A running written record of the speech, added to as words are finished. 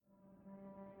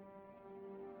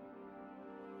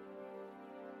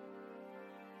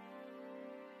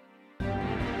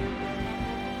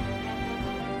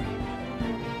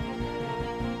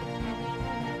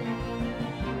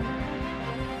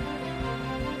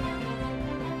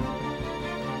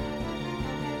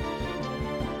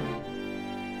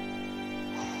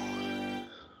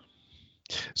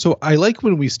So I like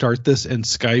when we start this and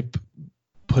Skype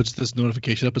puts this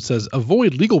notification up. It says,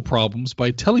 avoid legal problems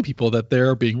by telling people that they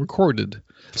are being recorded.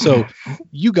 So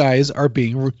you guys are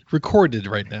being recorded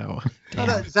right now.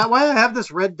 Is that why I have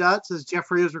this red dot says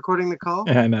Jeffrey is recording the call?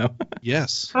 I know.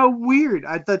 Yes. How weird.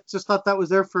 I just thought that was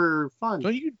there for fun.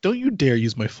 Don't you dare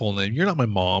use my full name. You're not my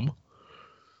mom.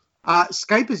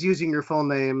 Skype is using your full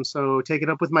name, so take it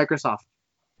up with Microsoft.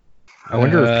 I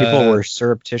wonder if people were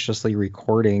surreptitiously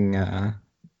recording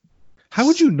how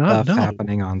would you not know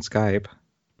happening on Skype?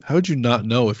 How would you not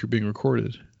know if you're being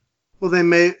recorded? Well, they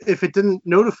may, if it didn't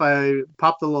notify,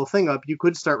 pop the little thing up, you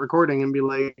could start recording and be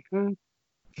like,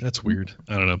 That's weird.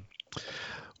 I don't know.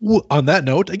 Well, on that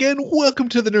note, again, welcome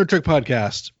to the Nerd Trek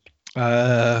Podcast.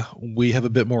 We have a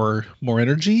bit more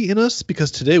energy in us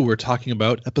because today we're talking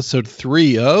about episode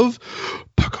 3 of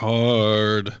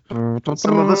Picard.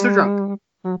 Some of us are drunk.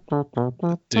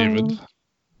 David.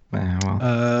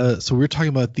 Wow. So we're talking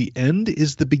about The End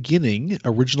is the Beginning,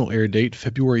 original air date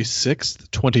February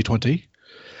 6th, 2020.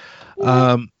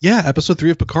 Episode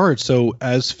 3 of Picard. So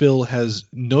as Phil has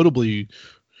notably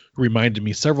reminded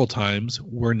me several times,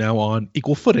 we're now on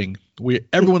equal footing.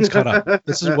 Everyone's caught up.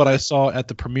 This is what I saw at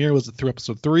the premiere, was through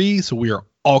episode 3, so we are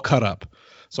all caught up.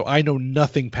 So I know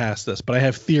nothing past this, but I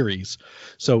have theories.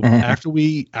 So after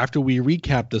we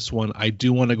recap this one, I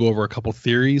do want to go over a couple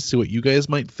theories, see what you guys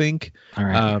might think. All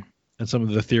right. And some of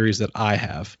the theories that I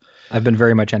have. I've been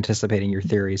very much anticipating your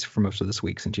theories for most of this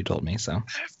week since you told me. So I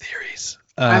have theories.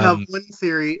 I have one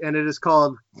theory, and it is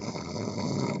called...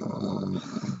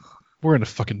 We're gonna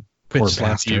fucking bitch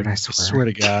slap you. I swear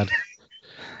to God.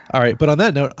 All right, but on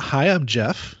that note, hi, I'm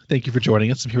Jeff. Thank you for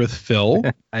joining us. I'm here with Phil.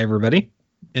 Hi, everybody.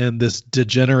 And this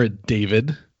degenerate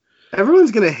David.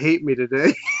 Everyone's gonna hate me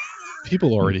today.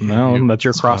 People already hate you. No, that's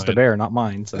your cross to bear, not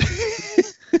mine. So.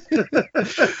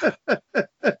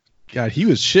 God, he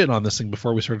was shitting on this thing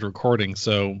before we started recording,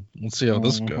 so let's see how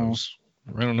this goes.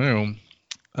 I don't know.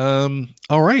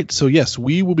 All right, so yes,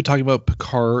 we will be talking about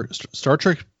Picard, Star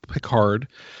Trek Picard,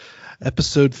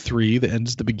 episode 3, The End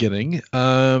is the Beginning.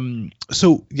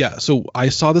 So I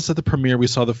saw this at the premiere. We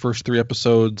saw the first 3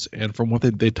 episodes, and from what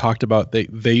they talked about, they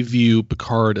view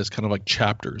Picard as kind of like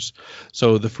chapters.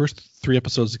 So the first 3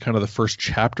 episodes are kind of the first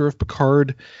chapter of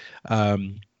Picard,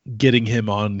 getting him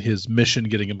on his mission,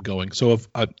 getting him going. So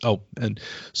and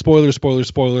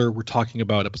spoiler, we're talking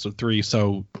about episode 3.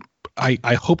 So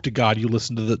I hope to God you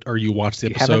listen to or you watch the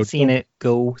episode. If you haven't seen it,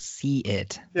 go see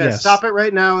it. Yeah, yes. Stop it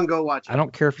right now and go watch it. I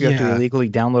don't care if you have to illegally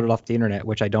download it off the internet,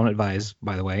 which I don't advise,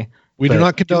 by the way. We do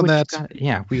not condone that.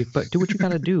 But do what you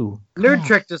gotta do. Nerd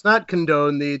Trek does not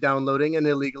condone the downloading and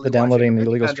illegally downloading the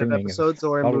illegal streaming episodes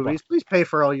or movies. Please pay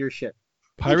for all your shit.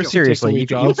 Piracy. Seriously, you've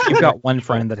got one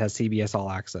friend that has CBS All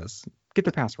Access. Get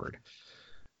their password.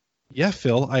 Yeah,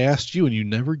 Phil, I asked you and you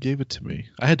never gave it to me.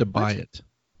 I had to buy it.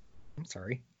 I'm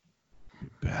sorry. You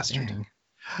bastard.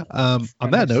 On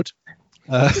that note,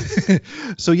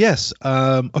 so yes,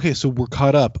 okay, so we're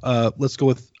caught up. Let's go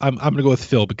with I'm gonna go with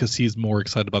Phil because he's more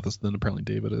excited about this than apparently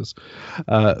David is.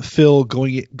 Phil,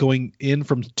 going in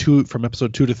from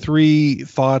episode 2 to 3,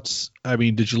 thoughts. I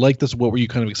mean, did you like this? What were you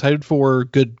kind of excited for?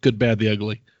 Good, bad, the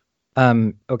ugly.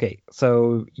 Okay,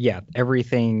 so yeah,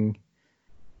 everything.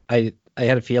 I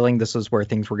had a feeling this was where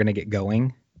things were gonna get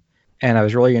going, and I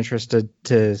was really interested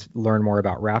to learn more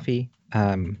about Raffi.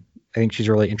 I think she's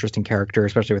a really interesting character,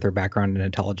 especially with her background and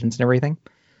intelligence and everything.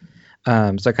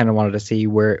 So I kind of wanted to see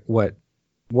what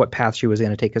path she was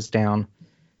going to take us down.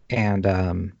 And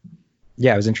I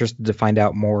was interested to find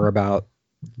out more about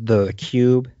the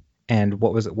cube and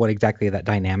what exactly that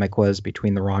dynamic was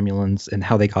between the Romulans and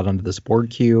how they got onto this Borg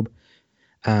cube.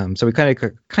 So we kind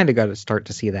of got to start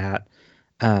to see that.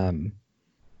 And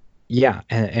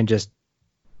just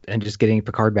getting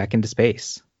Picard back into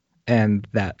space and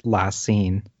that last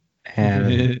scene.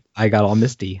 And I got all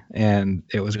misty, and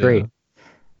it was great.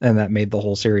 And that made the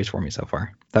whole series for me so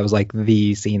far. That was like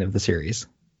the scene of the series.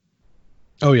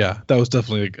 Oh yeah, that was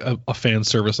definitely a fan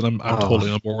service, and I'm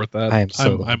totally on board with that.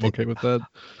 I'm okay with that.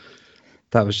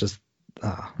 That was just,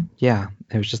 it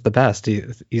was just the best.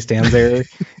 He stands there,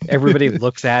 everybody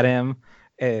looks at him,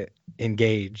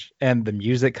 engage, and the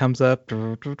music comes up,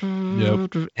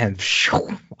 and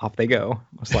off they go.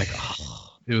 I was like,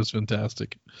 it was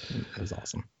fantastic. It was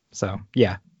awesome. So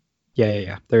yeah.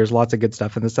 There's lots of good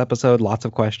stuff in this episode, lots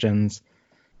of questions,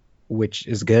 which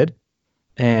is good.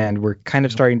 And we're kind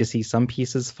of starting to see some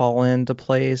pieces fall into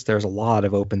place. There's a lot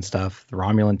of open stuff. The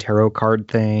Romulan tarot card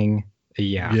thing.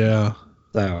 Yeah.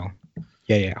 So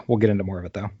We'll get into more of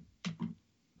it though.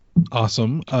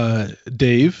 Awesome.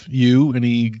 Dave, you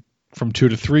any from 2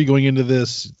 to 3 going into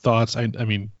this. Thoughts? I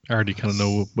mean, I already kind of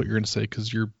know what you're going to say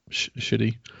because you're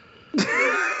shitty.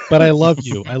 But I love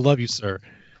you. I love you, sir.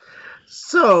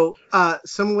 So,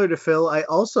 similar to Phil, I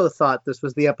also thought this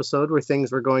was the episode where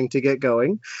things were going to get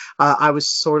going. I was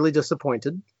sorely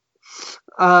disappointed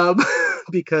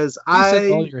because you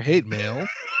said all your hate mail.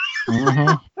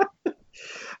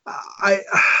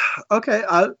 Okay.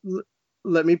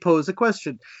 Let me pose a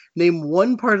question. Name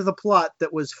one part of the plot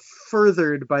that was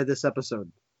furthered by this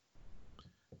episode.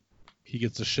 He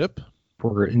gets a ship.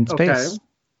 We're in space. Okay.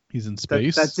 He's in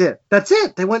space. That's it. That's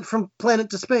it. They went from planet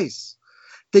to space.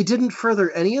 They didn't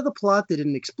further any of the plot. They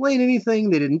didn't explain anything.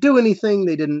 They didn't do anything.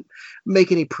 They didn't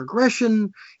make any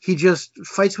progression. He just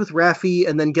fights with Raffi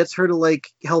and then gets her to like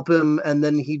help him. And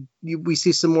then we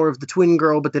see some more of the twin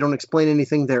girl, but they don't explain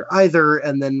anything there either.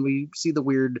 And then we see the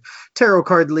weird tarot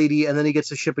card lady. And then he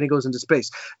gets a ship and he goes into space.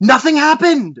 Nothing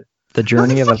happened. The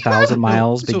journey of 1,000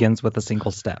 miles begins with a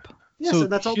single step. Yes,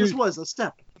 and that's all this was, a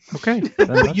step. Okay,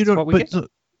 but you don't.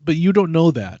 But you don't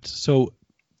know that. So.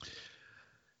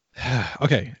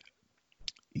 Okay.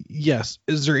 Yes.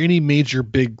 Is there any major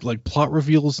big like plot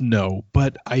reveals? No.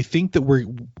 But I think that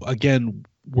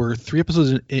we're 3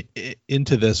 episodes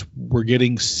into this. We're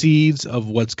getting seeds of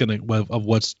what's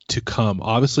to come.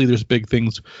 Obviously, there's big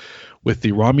things with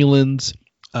the Romulans.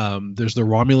 There's the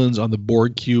Romulans on the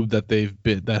Borg cube that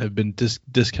have been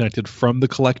disconnected from the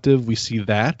collective. We see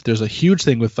that. There's a huge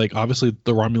thing with like obviously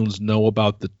the Romulans know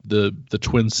about the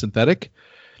twin synthetic.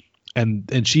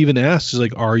 And she even asks, she's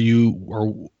like, "Are you,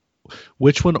 or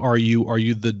which one are you? Are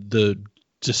you the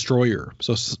destroyer?"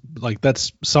 So like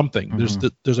that's something. Mm-hmm.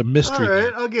 There's a mystery. All right,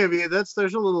 there. I'll give you. There's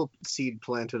a little seed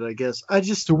planted, I guess.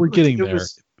 So we're getting there.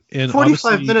 And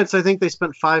 45 minutes. I think they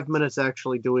spent 5 minutes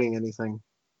actually doing anything,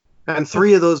 and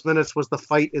 3 of those minutes was the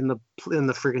fight in the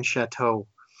friggin' chateau.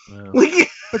 Yeah.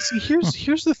 But see,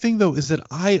 here's the thing though, is that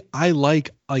I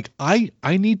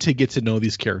need to get to know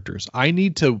these characters. I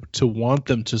need to want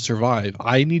them to survive.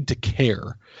 I need to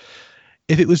care.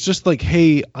 If it was just like,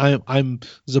 hey, I'm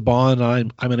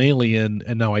Zhaban, I'm an alien,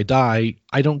 and now I die,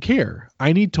 I don't care.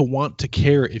 I need to want to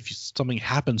care if something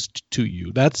happens to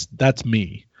you. That's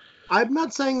me. I'm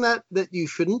not saying that you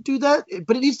shouldn't do that,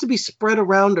 but it needs to be spread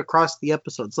around across the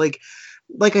episodes.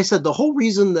 Like I said, the whole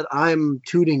reason that I'm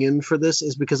tuning in for this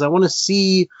is because I want to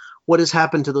see what has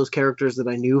happened to those characters that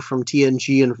I knew from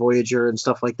TNG and Voyager and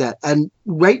stuff like that. And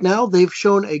right now they've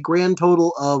shown a grand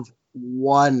total of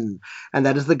 1, and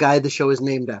that is the guy the show is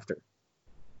named after.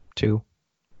 2.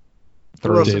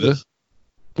 Data.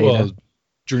 Well,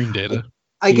 Dream Data.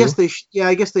 I guess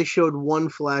they showed 1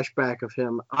 flashback of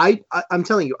him. I'm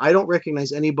telling you, I don't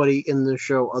recognize anybody in the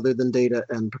show other than Data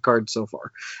and Picard so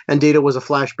far. And Data was a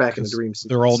flashback in the dream sequence.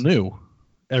 They're all new.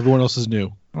 Everyone else is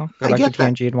new. Well, go back to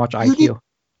TNG and watch IQ.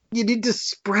 You need to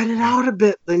spread it out a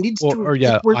bit. There needs to. Or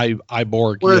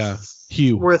Iborg.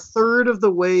 Hugh. We're a third of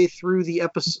the way through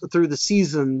the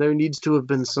season. There needs to have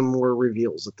been some more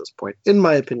reveals at this point, in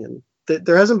my opinion.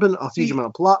 There hasn't been a huge amount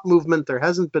of plot movement. There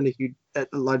hasn't been a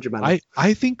large amount.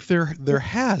 I think there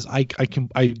has. I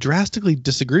drastically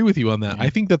disagree with you on that. I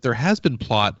think that there has been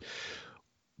plot,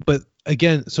 but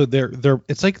again, so they're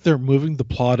it's like they're moving the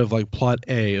plot of like plot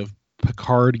A of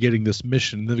Picard getting this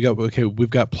mission. Then we've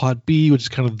got plot B, which is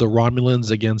kind of the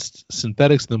Romulans against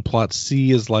synthetics. And then plot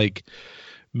C is like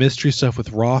mystery stuff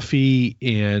with Raffi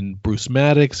and Bruce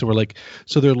Maddox. And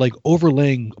they're like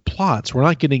overlaying plots. We're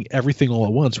not getting everything all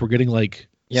at once. We're getting like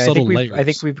subtle layers. I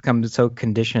think we've become so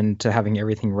conditioned to having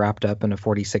everything wrapped up in a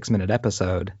 46-minute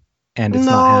episode, and it's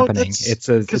not happening. It's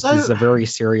a very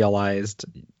serialized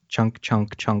chunk to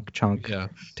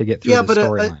get through the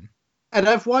storyline. And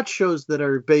I've watched shows that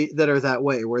are that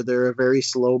way, where they're a very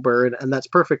slow burn, and that's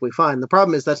perfectly fine. The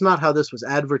problem is that's not how this was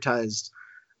advertised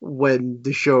when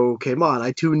the show came on.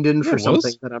 I tuned in for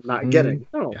something that I'm not getting.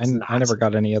 No, I never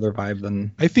got any other vibe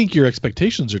than. I think your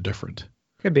expectations are different.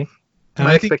 Could be. And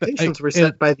my expectations were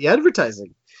set by the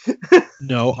advertising.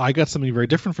 No, I got something very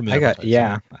different from the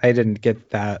advertising. I didn't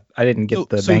get that. I didn't get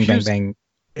the bang bang.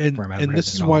 And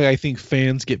this is why I think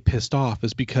fans get pissed off,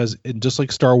 is because just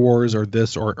like Star Wars or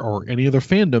this or any other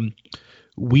fandom,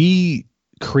 we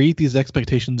create these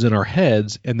expectations in our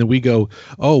heads, and then we go,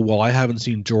 oh, well, I haven't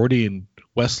seen Geordi and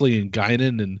Wesley and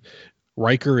Guinan and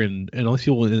Riker and all these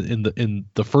people in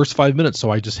the first 5 minutes, so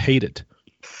I just hate it.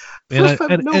 We're a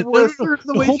third of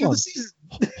the way through the season.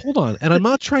 Hold on. And I'm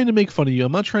not trying to make fun of you.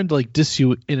 I'm not trying to like diss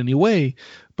you in any way,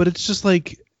 but it's just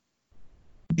like,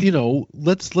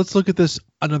 let's look at this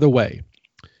another way.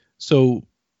 So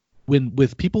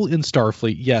with people in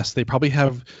Starfleet, yes, they probably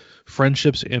have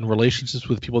friendships and relationships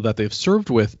with people that they've served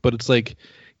with, but it's like,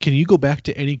 can you go back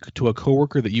to a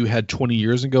coworker that you had 20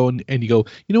 years ago and you go,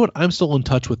 you know what, I'm still in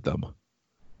touch with them?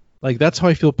 Like, that's how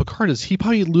I feel Picard is. He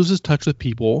probably loses touch with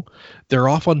people. They're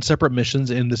off on separate missions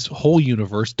in this whole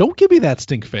universe. Don't give me that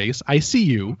stink face. I see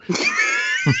you.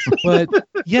 But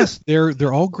yes,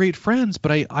 they're all great friends,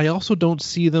 but I also don't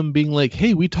see them being like,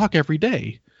 hey, we talk every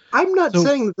day. I'm not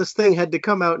saying that this thing had to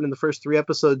come out, and in the first 3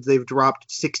 episodes they've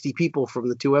dropped 60 people from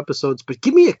the 2 episodes, but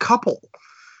give me a couple.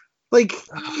 Like,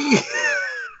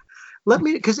 let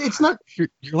me, because it's not. You're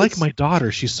like my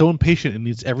daughter. She's so impatient and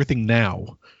needs everything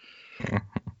now.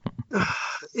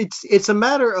 It's a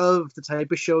matter of the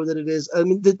type of show that it is. I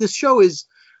mean, this show is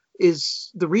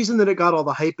the reason that it got all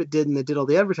the hype it did and it did all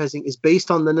the advertising is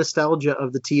based on the nostalgia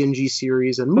of the TNG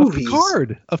series and movies.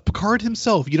 Of Picard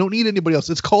himself. You don't need anybody else.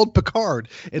 It's called Picard.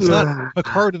 It's not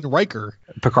Picard and Riker.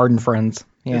 Picard and Friends.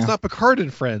 Yeah. It's not Picard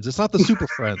and Friends. It's not the Super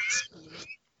Friends.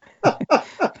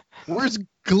 Where's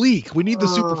Gleek? We need the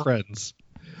Super Friends.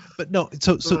 But no,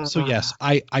 so yes,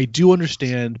 I do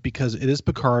understand, because it is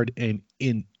Picard, and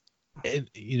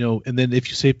you know, and then if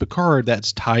you say Picard,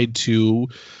 that's tied to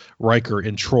Riker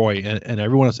and Troy and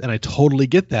everyone else, and I totally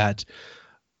get that.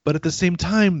 But at the same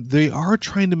time, they are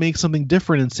trying to make something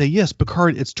different and say, yes,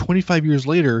 Picard, it's 25 years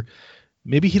later.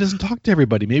 Maybe he doesn't talk to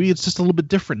everybody. Maybe it's just a little bit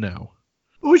different now.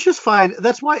 Which is fine.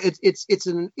 That's why it's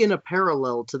in a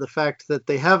parallel to the fact that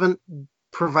they haven't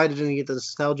provided any of the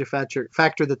nostalgia factor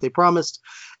that they promised.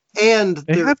 And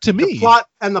they have to me.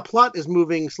 The plot is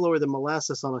moving slower than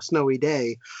molasses on a snowy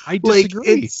day. I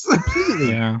disagree completely.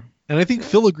 Yeah, and I think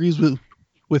Phil agrees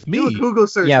with me. Google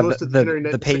search. Yeah, most of the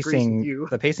internet the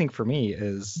pacing for me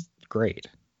is great.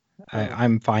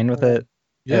 I'm fine with it.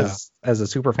 Yeah. As a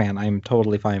super fan, I'm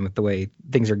totally fine with the way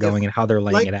things are going and how they're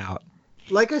laying it out.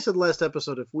 Like I said last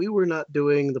episode, if we were not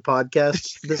doing the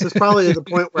podcast, this is probably the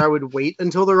point where I would wait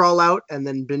until they're all out and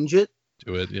then binge it.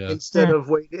 Do it, yeah. Instead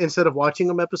of watching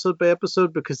them episode by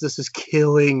episode, because this is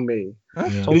killing me.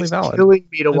 That's totally valid. Killing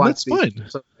me to and watch.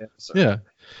 That's fine. Yeah.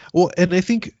 Well, and I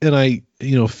think,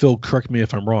 Phil, correct me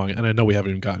if I'm wrong, and I know we haven't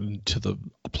even gotten to the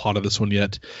plot of this one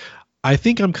yet. I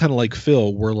think I'm kind of like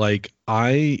Phil, where like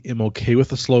I am okay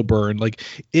with a slow burn. Like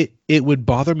it would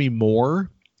bother me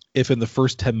more if in the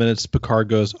first 10 minutes Picard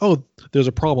goes, oh, there's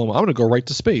a problem, I'm going to go right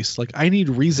to space. Like, I need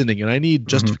reasoning and I need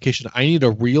justification. I need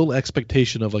a real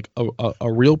expectation of like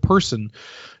a real person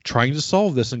trying to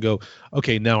solve this and go,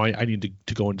 okay, now I need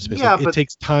to go into space. Yeah, like, it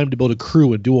takes time to build a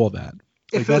crew and do all that.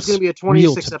 If it was going to be a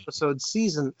 26 episode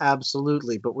season,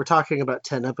 absolutely. But we're talking about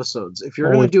 10 episodes. If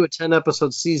you're going to do a 10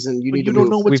 episode season, you don't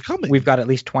know what's coming. We've got at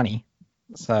least 20.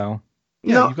 So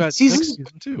yeah, you've got season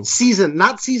 2.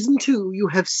 Not season 2. You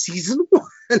have season 1.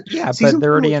 Yeah, but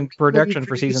they're already in production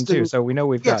for season 2, so we know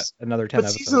we've got another 10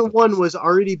 episodes. Season 1 was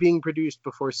already being produced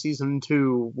before season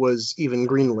 2 was even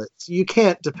greenlit. So you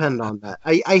can't depend on that.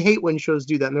 I hate when shows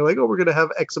do that, and they're like, oh, we're going to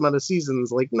have X amount of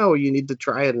seasons. Like, no, you need to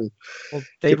try it. And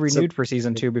they renewed for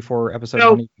season 2 before episode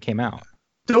 1 came out.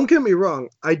 Don't get me wrong.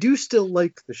 I do still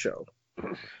like the show.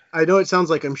 I know it sounds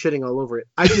like I'm shitting all over it.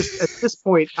 I just, at this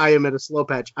point, I am at a slow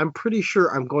patch. I'm pretty sure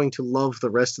I'm going to love the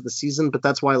rest of the season, but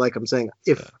that's why, like I'm saying,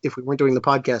 if we weren't doing the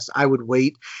podcast, I would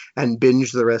wait and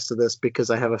binge the rest of this, because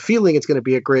I have a feeling it's going to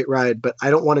be a great ride, but I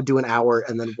don't want to do an hour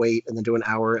and then wait and then do an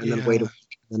hour and then wait a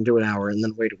week and then do an hour and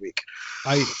then wait a week.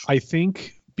 I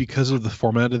think because of the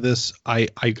format of this, I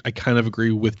kind of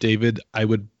agree with David. I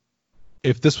would,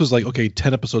 if this was like, okay,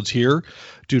 10 episodes here,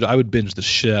 dude, I would binge the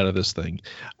shit out of this thing.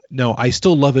 No, I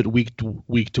still love it week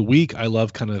to week. I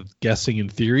love kind of guessing in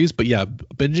theories, but yeah,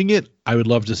 binging it, I would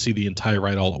love to see the entire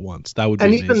ride all at once. That would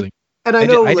be amazing. And I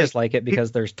know I just like it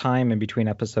because there's time in between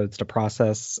episodes to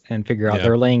process and figure out.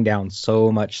 They're laying down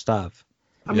so much stuff.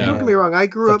 I mean, don't get me wrong. I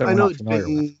grew up. I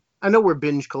know we're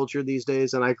binge culture these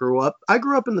days, and I grew up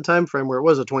in the time frame where it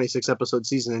was a 26 episode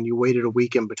season, and you waited a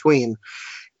week in between.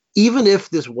 Even if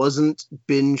this wasn't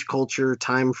binge culture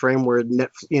time frame where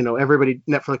everybody,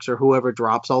 Netflix or whoever,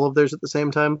 drops all of theirs at the same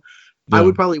time, I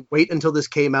would probably wait until this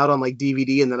came out on like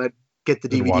DVD, and then I'd get the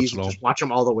DVDs and just watch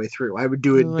them all the way through. I would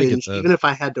do it binge, even if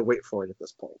I had to wait for it at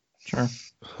this point. Sure.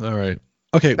 All right.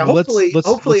 Okay. Now, well,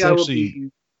 hopefully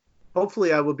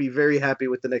I will be very happy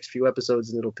with the next few episodes,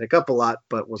 and it'll pick up a lot.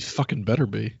 But you fucking better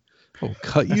be. Oh,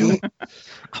 cut you.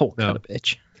 Cut a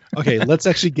bitch. Okay, let's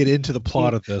actually get into the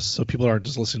plot of this, so people aren't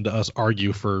just listening to us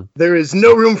argue for. There is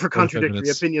no room for contradictory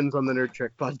opinions on the Nerd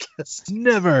Trek podcast.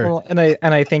 Never. Well, and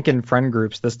I think in friend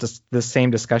groups, this same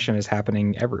discussion is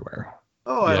happening everywhere.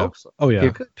 Oh, I hope so. Oh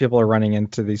yeah. People are running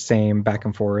into the same back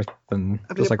and forth, and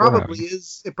it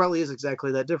probably is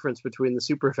exactly that difference between the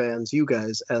super fans, you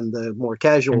guys, and the more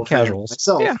casuals.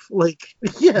 Myself.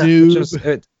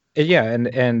 Yeah.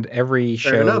 And every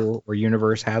show or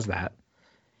universe has that.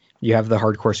 You have the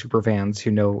hardcore super fans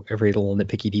who know every little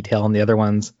nitpicky detail, and the other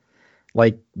ones,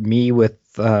 like me with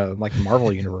like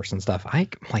Marvel Universe and stuff. I'm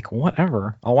like,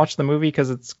 whatever. I'll watch the movie because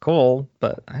it's cool,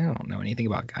 but I don't know anything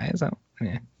about guys.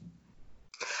 Okay.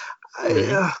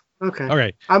 All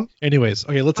right. Anyways,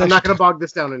 okay. I'm not going to bog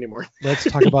this down anymore. Let's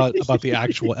talk about the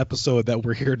actual episode that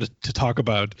we're here to talk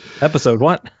about. Episode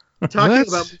what? Talking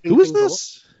about who is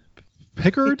this?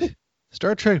 Picard?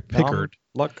 Star Trek Picard.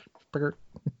 Look, Picard.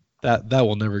 That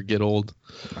will never get old.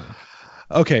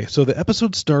 Okay, so the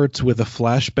episode starts with a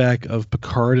flashback of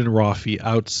Picard and Rafi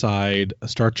outside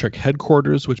Star Trek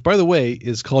headquarters, which, by the way,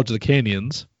 is College of the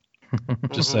Canyons.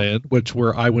 Just saying,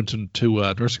 where I went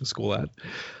to nursing school at.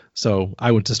 So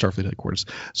I went to Starfleet headquarters.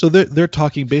 So they're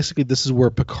talking. Basically, this is where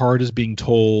Picard is being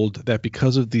told that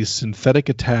because of the synthetic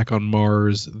attack on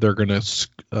Mars, they're going to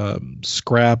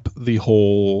scrap the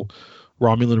whole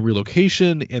Romulan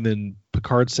relocation. And then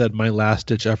Picard said, "My last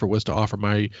ditch effort was to offer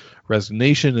my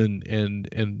resignation,"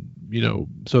 and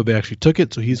so they actually took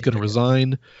it. So he's going to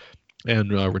resign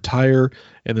and retire,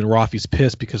 and then Rafi's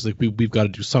pissed because we've got to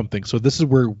do something. So this is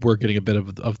where we're getting a bit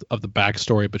of the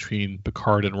backstory between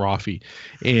Picard and Rafi.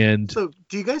 And so,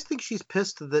 do you guys think she's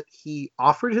pissed that he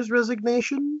offered his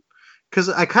resignation? Because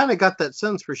I kind of got that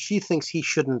sense where she thinks he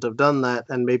shouldn't have done that,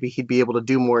 and maybe he'd be able to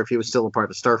do more if he was still a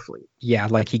part of Starfleet. Yeah,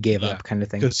 like he gave up, kind of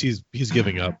thing. Because he's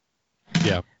giving up.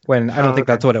 Yeah. When I don't think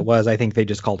that's what it was. I think they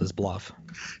just called his bluff.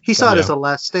 He saw it as a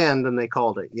last stand, and they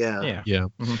called it. Yeah.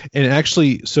 Mm-hmm. And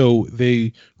actually, so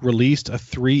they released a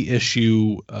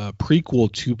 3-issue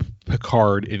prequel to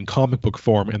Picard in comic book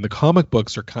form, and the comic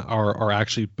books are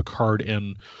actually Picard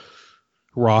and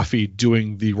Rafi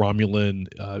doing the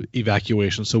Romulan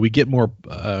evacuation. So we get more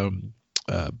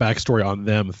backstory on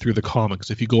them through the comics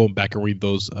if you go back and read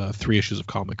those 3 issues of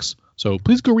comics. So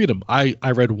please go read them. I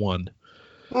read one.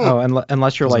 Oh,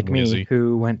 unless you're like me,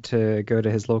 who went to go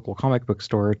to his local comic book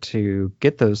store to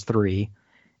get those 3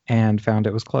 and found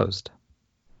it was closed.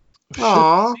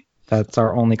 Aww. That's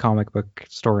our only comic book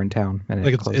store in town, and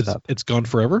it closed up. It's gone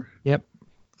forever? Yep.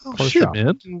 Oh, Closed shit, shop.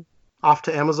 man. Off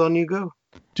to Amazon you go.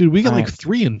 Dude, we got like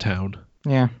 3 in town.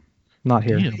 Yeah, not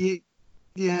here. Damn.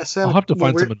 Yeah, Sam, I'll have to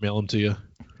find some and mail them to you.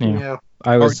 Yeah.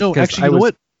 I was actually, you know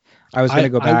what? I was going to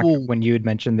go back when you had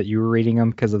mentioned that you were reading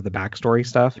them because of the backstory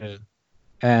stuff. Yeah.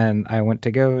 And I went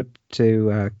to go to,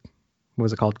 what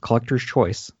was it called? Collector's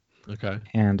Choice. Okay.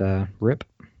 And RIP.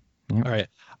 Yep. All right.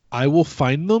 I will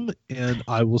find them, and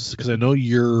I will, because I know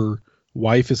your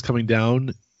wife is coming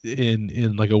down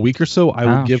in like a week or so. I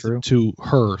will give them to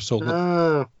her.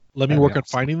 So let me work on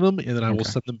finding them, and then I will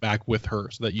send them back with her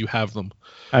so that you have them.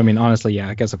 I mean, honestly, yeah,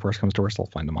 I guess if worse comes to worse, I'll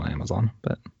find them on Amazon.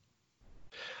 But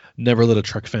never let a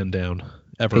Trek fan down,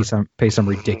 ever. Pay some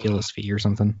ridiculous fee or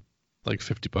something. Like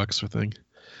 $50 or thing.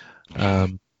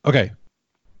 Okay.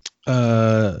 What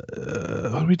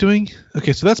are we doing?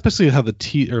 Okay, so that's basically how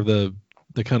the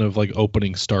kind of like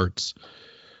opening starts.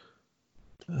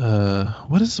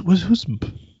 Who's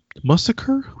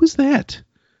Massacre? Who's that?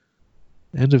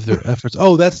 End of their efforts.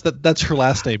 Oh, that's her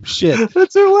last name. Shit.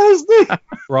 That's her last name.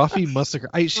 Rafi Massacre.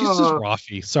 She's just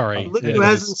Rafi. Sorry. Who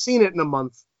hasn't seen it in a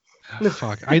month?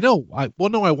 Fuck. I know. I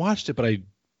watched it, but it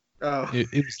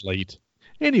was late.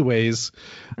 Anyways,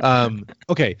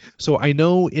 okay, so I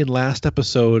know in last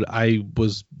episode I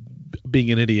was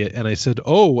being an idiot and I said,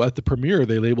 at the premiere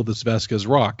they labeled this Vasquez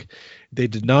Rock. They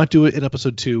did not do it in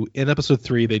episode 2. In episode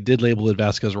 3, they did label it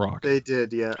Vasquez Rock. They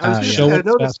did, yeah. I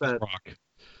noticed that. Rock.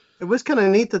 It was kind of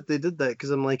neat that they did that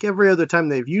because I'm like, every other time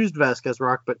they've used Vasquez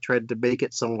Rock but tried to make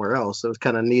it somewhere else. So it was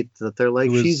kind of neat that they're like,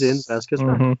 she's in Vasquez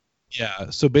Rock. Yeah,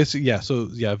 so basically,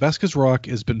 Vasquez Rock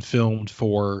has been filmed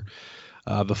for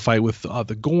the fight with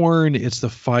the Gorn. It's the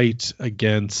fight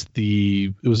against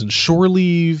it was in Shore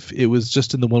Leave. It was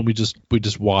just in the one we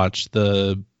just watched,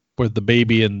 where the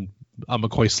baby and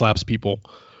McCoy slaps people.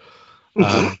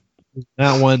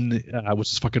 That one was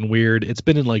just fucking weird. It's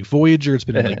been in like Voyager. It's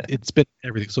been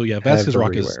everything. So yeah, Vasquez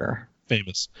Rock is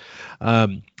famous.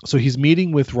 So he's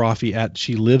meeting with Rafi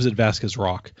she lives at Vasquez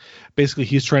Rock. Basically,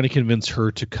 he's trying to convince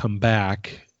her to come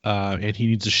back, and he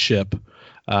needs a ship.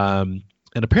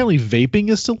 And apparently vaping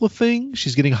is still a thing.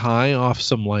 She's getting high off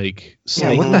some like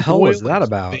snake. What the hell was that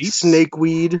about? Snake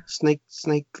weed, snake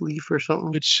leaf or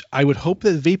something. Which I would hope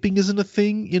that vaping isn't a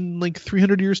thing in like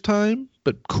 300 years time,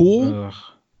 but cool. Ugh.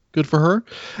 Good for her.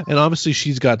 And obviously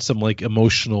she's got some like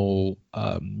emotional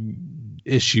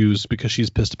issues because she's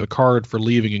pissed at Picard for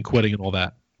leaving and quitting and all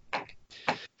that.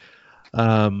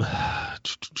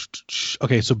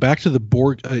 Okay, so back to the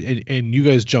Borg, and you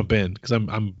guys jump in because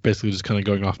I'm basically just kind of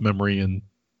going off memory and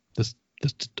this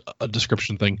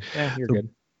description thing. Yeah, you're good.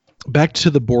 Back to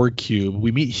the Borg cube,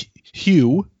 we meet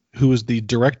Hugh, who is the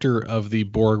director of the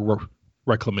Borg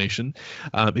reclamation.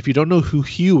 If you don't know who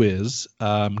Hugh is,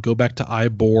 go back to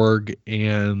iBorg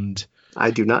and...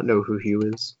 I do not know who Hugh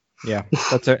is. Yeah,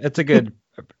 it's a good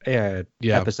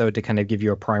episode to kind of give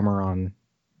you a primer on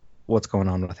what's going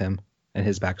on with him and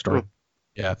his backstory.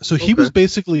 Yeah, so he was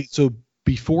basically... So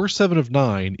before 7 of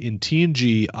 9, in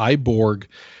TNG, iBorg,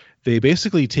 they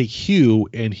basically take Hugh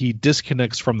and he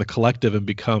disconnects from the collective and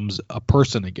becomes a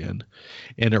person again.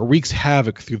 And it wreaks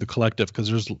havoc through the collective because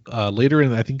there's later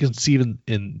in, I think in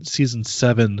season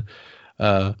 7,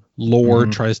 Lore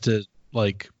tries to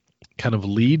like kind of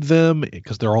lead them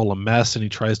because they're all a mess and he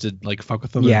tries to like fuck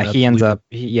with them. Yeah, he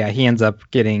ends up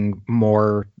getting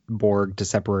more Borg to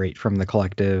separate from the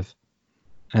collective.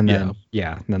 And then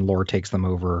then Lore takes them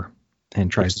over and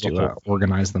tries to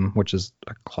organize them, which is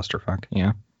a clusterfuck.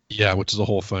 Yeah, which is the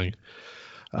whole thing.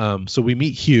 So we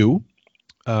meet Hugh,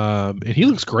 and he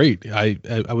looks great.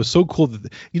 I was so cool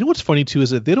that what's funny too is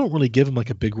that they don't really give him like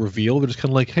a big reveal. They're just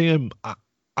kind of like, hey,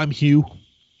 I'm Hugh.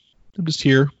 I'm just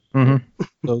here. Mm-hmm.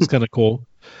 So it's kind of cool.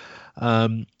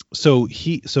 So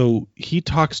he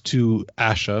talks to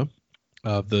Asha,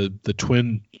 the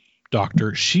twin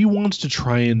doctor. She wants to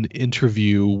try and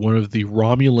interview one of the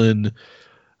Romulan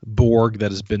Borg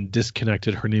that has been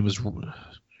disconnected. Her name is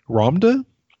Ramda.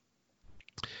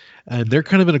 And they're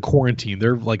kind of in a quarantine.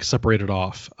 They're like separated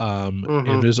off.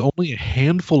 And there's only a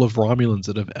handful of Romulans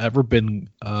that have ever been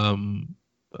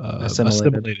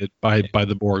assimilated by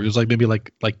the Borg. There's like maybe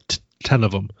like 10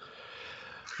 of them.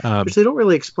 Which they don't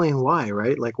really explain why,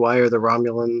 right? Like, why are the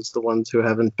Romulans the ones who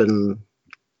haven't been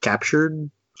captured?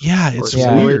 Yeah, it's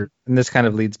weird. And this kind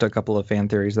of leads to a couple of fan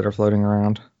theories that are floating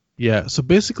around. Yeah, so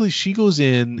basically she goes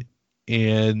in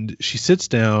and she sits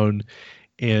down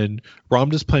and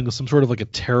Ramda's playing with some sort of like a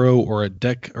tarot or a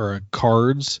deck or a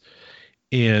cards,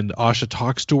 and Asha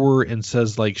talks to her and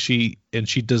says like she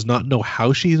does not know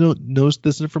how she knows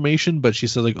this information, but she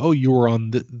says like, oh, you were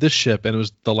on this ship and it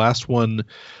was the last one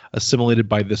assimilated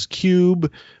by this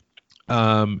cube,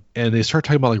 and they start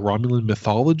talking about like Romulan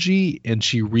mythology, and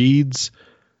she reads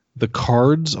the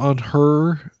cards on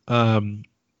her, and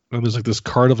there's like this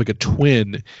card of like a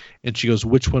twin, and she goes,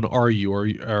 which one are you?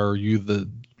 Are you the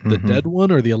dead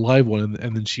one or the alive one?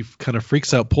 And then she kind of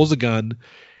freaks out, pulls a gun.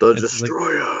 The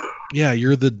Destroyer. Like, yeah,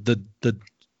 you're the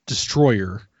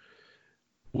Destroyer,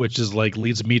 which is like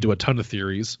leads me to a ton of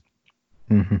theories.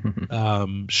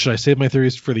 Should I save my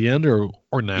theories for the end or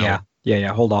now?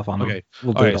 Yeah. Hold off on them. Okay.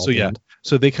 All right. So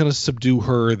so they kind of subdue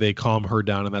her, they calm her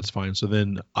down, and that's fine. So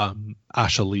then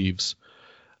Asha leaves.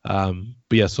 But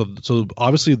yeah, so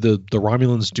obviously the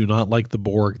Romulans do not like the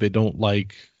Borg.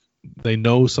 They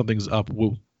know something's up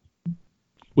with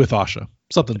Asha.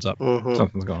 Something's up.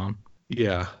 Something's going on.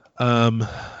 Yeah.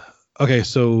 Okay,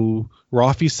 so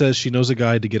Rafi says she knows a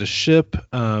guy to get a ship.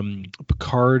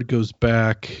 Picard goes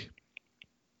back.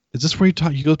 Is this where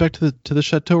he goes back to the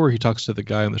chateau, or he talks to the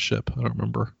guy on the ship? I don't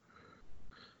remember.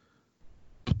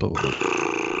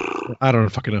 I don't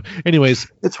fucking know.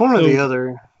 Anyways, it's one or the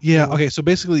other. Yeah. Okay. So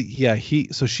basically,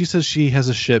 so she says she has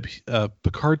a ship.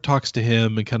 Picard talks to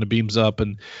him and kind of beams up,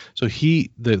 and so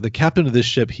the captain of this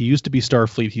ship. He used to be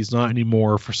Starfleet. He's not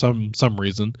anymore for some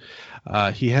reason.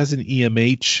 He has an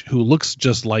EMH who looks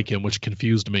just like him, which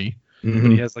confused me.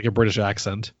 But he has like a British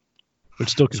accent, which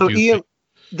still confused me.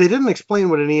 They didn't explain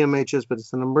what an EMH is, but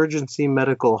it's an emergency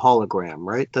medical hologram,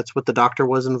 right? That's what the Doctor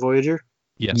was in Voyager?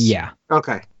 Yes. Yeah.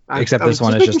 Okay. Except this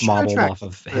one is just modeled off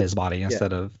of his body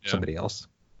instead of somebody else.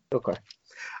 Okay.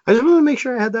 I just wanted to make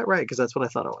sure I had that right, because that's what I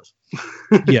thought it was.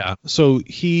 Yeah. So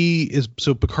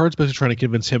Picard's basically trying to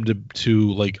convince him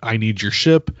to like, I need your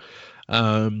ship.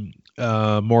 More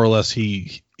or less,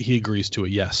 he agrees to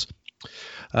it. Yes.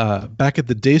 Back at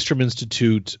the Daystrom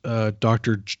Institute,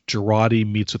 Dr. Girardi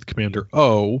meets with Commander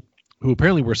O, who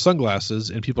apparently wears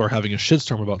sunglasses, and people are having a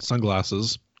shitstorm about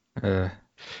sunglasses.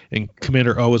 And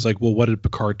Commander O is like, well, what did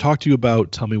Picard talk to you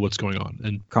about? Tell me what's going on.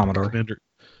 And Commodore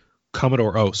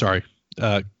O,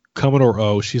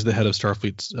 she's the head of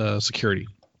Starfleet's security.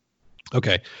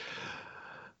 Okay.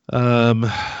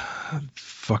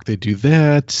 They do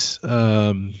that.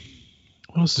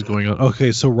 What else is going on?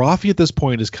 Okay, so Rafi at this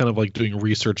point is kind of like doing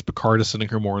research. Picard is sending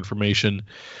her more information.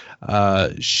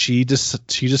 She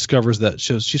discovers that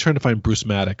she's trying to find Bruce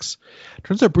Maddox.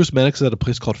 Turns out Bruce Maddox is at a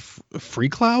place called Free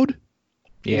Cloud.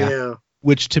 Yeah.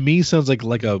 Which to me sounds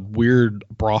like a weird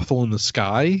brothel in the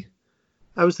sky.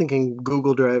 I was thinking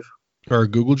Google Drive. Or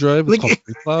Google Drive. It's called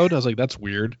Free Cloud. I was like, that's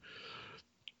weird.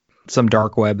 Some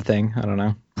dark web thing. I don't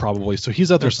know. Probably. So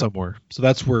he's out there somewhere. So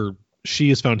that's where she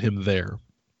has found him there.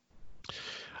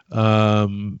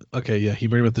 Okay, yeah, he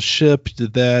married him at the ship,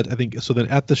 did that. I think so. Then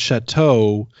at the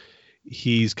chateau,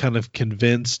 he's kind of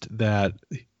convinced that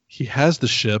he has the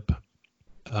ship.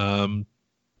 Saban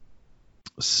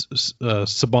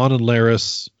and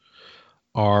Laris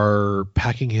are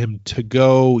packing him to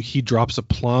go. He drops a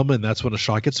plum, and that's when a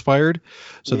shot gets fired.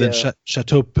 So then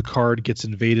Chateau Picard gets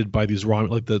invaded by these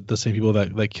like the same people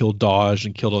that killed Dodge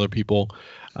and killed other people.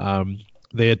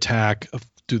 They attack.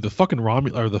 Dude, the fucking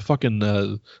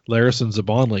Laris and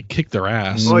Saban like kick their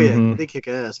ass. Oh yeah, they kick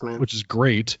ass, man. Which is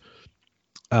great.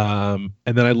 And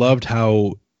then I loved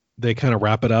how they kind of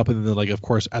wrap it up, and then like of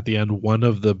course at the end one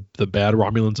of the bad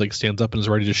Romulans like stands up and is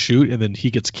ready to shoot, and then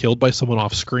he gets killed by someone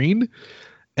off screen,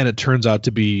 and it turns out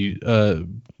to be Dr.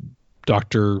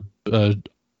 Dr.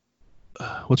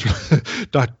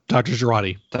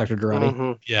 Girardi. Dr.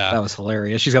 Girardi. Yeah, that was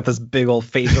hilarious. She's got this big old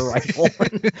phaser rifle,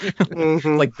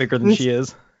 like bigger than she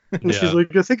is. And she's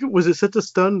like, I think was it set to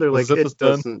stun? They're like, it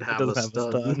doesn't have a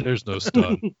stun. There's no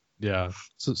stun. Yeah.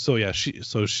 So yeah,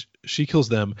 she kills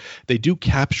them. They do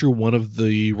capture one of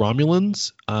the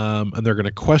Romulans, and they're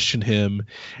gonna question him.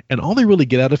 And all they really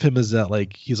get out of him is that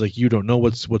like he's like, you don't know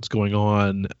what's going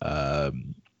on.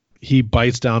 He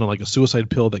bites down on like a suicide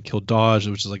pill that killed Dodge,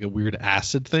 which is like a weird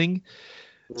acid thing.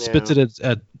 Spits it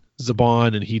at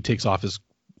Saban, and he takes off his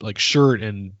like shirt,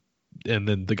 and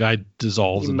then the guy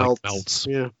dissolves and melts. Like melts.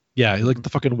 Yeah, he's like the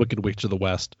fucking Wicked Witch of the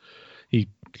West. He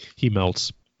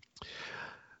melts.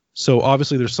 So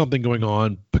obviously there's something going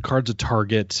on. Picard's a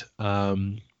target.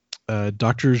 Dr.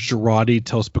 Girardi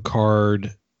tells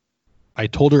Picard, I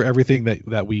told her everything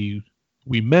that we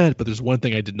met, but there's one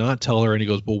thing I did not tell her. And he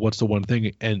goes, well, what's the one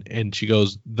thing? And she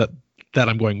goes, that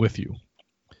I'm going with you.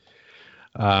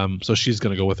 So she's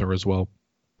going to go with her as well.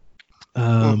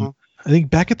 I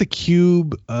think back at the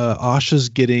cube, Asha's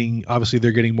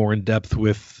they're getting more in depth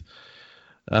with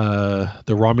the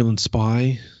Romulan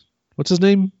spy. What's his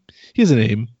name? He has a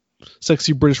name.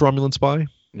 Sexy British Romulan spy.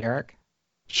 Narek?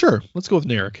 Sure. Let's go with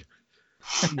Narek.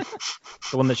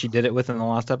 The one that she did it with in the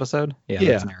last episode?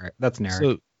 Yeah. That's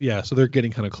Narek. So they're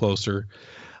getting kind of closer.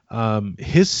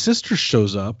 His sister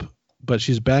shows up, but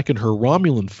she's back in her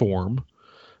Romulan form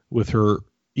with her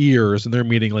ears, and they're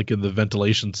meeting like in the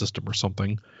ventilation system or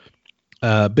something.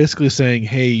 Basically saying,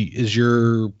 hey, is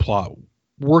your plot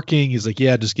working? He's like,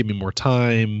 yeah, just give me more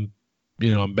time.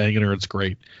 I'm banging her. It's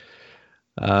great.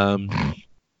 That's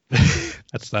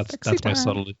my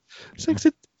subtlety.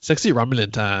 Sexy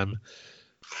Romulan time.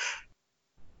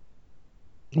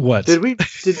 What?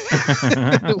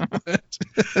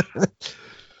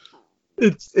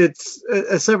 It's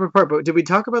a separate part, but did we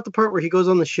talk about the part where he goes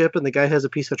on the ship and the guy has a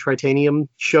piece of titanium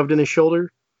shoved in his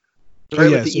shoulder?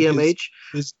 With the EMH.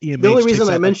 His EMH. The only reason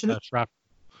I mentioned it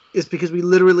is because we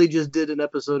literally just did an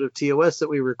episode of TOS that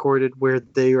we recorded where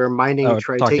they are mining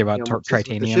titanium. Talking about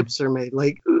titanium. The ships are made.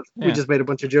 Like we just made a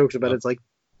bunch of jokes about it. It's like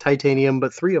titanium,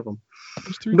 but 3 of them.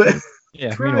 But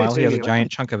meanwhile, he has a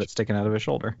giant chunk of it sticking out of his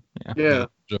shoulder. Yeah.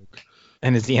 Joke.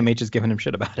 And his EMH is giving him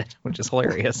shit about it, which is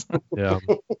hilarious. Yeah.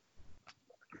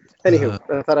 Anywho,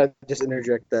 I thought I'd just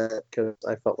interject that because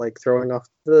I felt like throwing off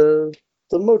the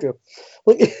mojo.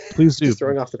 Please do. Just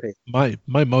throwing off the paint. My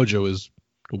mojo is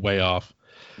way off.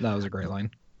 That was a great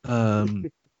line.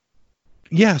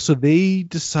 Yeah, so they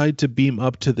decide to beam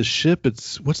up to the ship.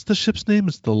 What's the ship's name?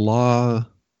 It's the La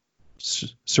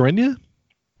Serenia?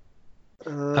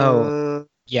 La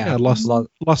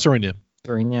Serenia.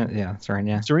 Serenia.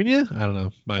 Serenia? I don't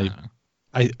know.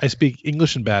 I speak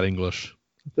English and bad English.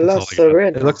 La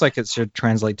Serena. It looks like it should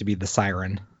translate to be the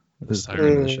siren. The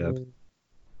siren of the ship.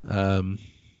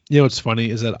 What's funny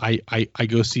is that I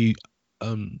go see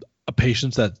a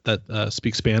patient that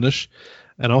speaks Spanish,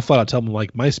 and I'll flat out tell them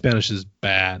like my Spanish is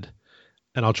bad,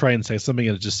 and I'll try and say something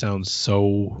and it just sounds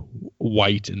so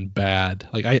white and bad.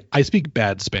 Like I speak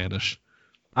bad Spanish.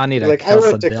 I need a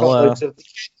quesadilla.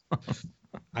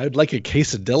 I would like a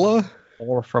quesadilla.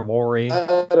 Por favor.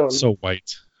 I don't so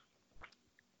white.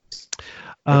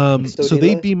 So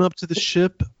they beam up to the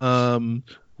ship.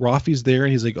 Rafi's there,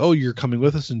 and he's like, "Oh, you're coming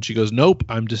with us?" And she goes, "Nope,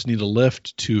 I'm just need a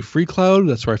lift to Free Cloud.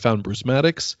 That's where I found Bruce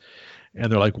Maddox."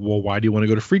 And they're like, "Well, why do you want to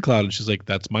go to Free Cloud?" And she's like,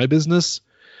 "That's my business."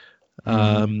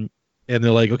 And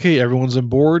they're like, "Okay, everyone's on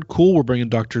board. Cool. We're bringing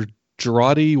Dr.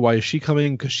 Girardi. Why is she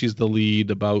coming? Because she's the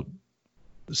lead about."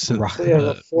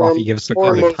 Rafi gives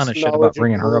Picard a ton of shit about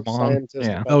bringing her up on.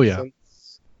 Yeah. Oh yeah.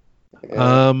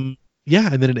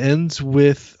 Yeah, and then it ends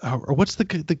with what's the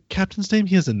captain's name?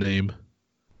 He has a name.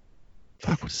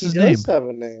 Fuck, what's his name? He does have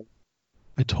a name.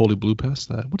 I totally blew past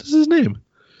that. What is his name?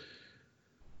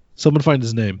 Someone find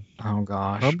his name. Oh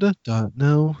gosh.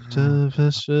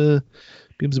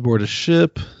 Beams aboard a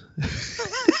ship.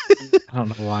 I don't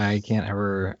know why I can't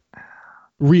ever.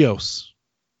 Rios.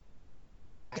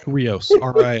 Rios,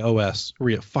 Rios.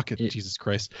 Rios. Fuck it, Jesus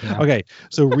Christ. Yeah. Okay,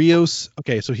 so Rios.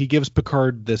 Okay, so he gives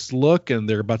Picard this look, and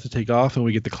they're about to take off, and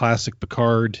we get the classic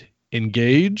Picard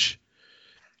engage,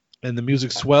 and the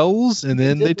music swells, and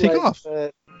then they take off. Yeah,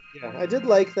 I did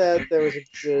like that. There was a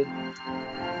good.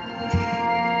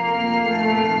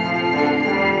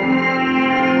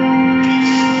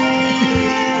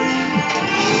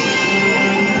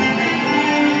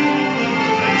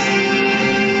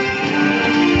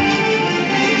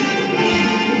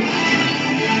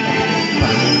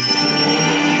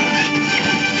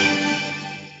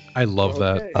 I love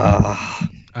that.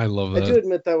 I love that. I do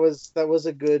admit that was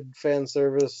a good fan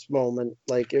service moment.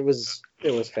 Like it was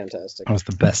fantastic. That was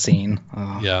the best scene.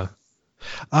 Yeah.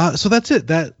 So that's it.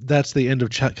 That's the end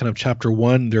of kind of chapter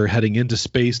 1. They're heading into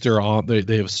space.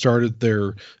 They have started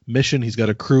their mission. He's got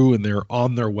a crew and they're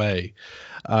on their way.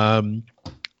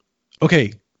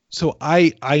 Okay. So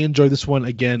I enjoy this one.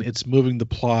 Again, it's moving the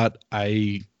plot.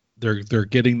 They're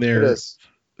getting there. It is.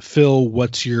 Phil,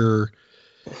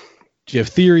 do you have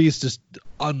theories? Just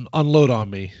unload on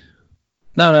me.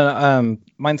 No.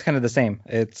 Mine's kind of the same.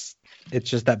 It's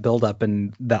just that build up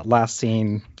and that last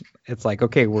scene. It's like,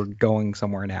 okay, we're going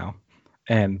somewhere now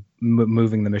and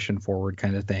moving the mission forward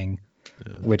kind of thing,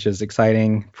 which is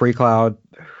exciting. Free Cloud,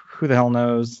 who the hell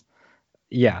knows?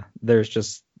 Yeah,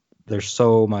 there's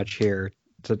so much here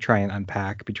to try and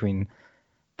unpack between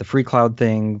the Free Cloud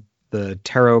thing, the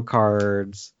tarot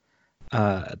cards,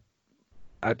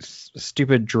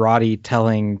 stupid Drawdy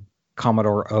telling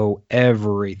Commodore O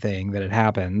everything that had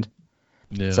happened.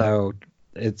 Yeah. So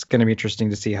it's going to be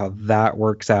interesting to see how that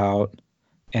works out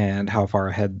and how far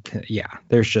ahead. Yeah,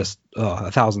 there's just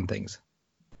 1,000 things.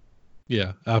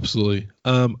 Yeah, absolutely.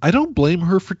 I don't blame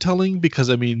her for telling because,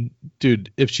 I mean,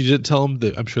 dude, if she didn't tell him,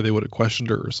 I'm sure they would have questioned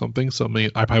her or something. So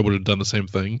I probably would have done the same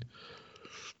thing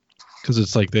because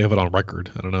it's like they have it on record.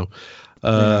 I don't know.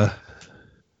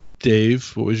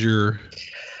 Dave, what was your...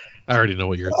 I already know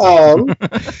what you're thinking.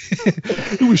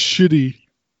 It was shitty.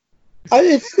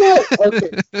 It's not okay.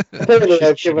 Apparently,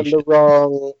 I've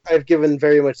given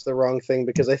very much the wrong thing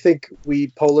because I think we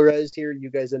polarized here. You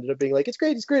guys ended up being like, it's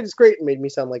great, and made me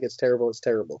sound like it's terrible.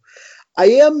 I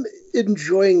am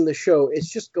enjoying the show. It's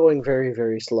just going very,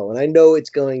 very slow, and I know it's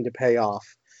going to pay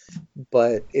off,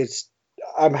 but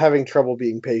I'm having trouble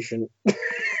being patient,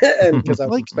 and because I'm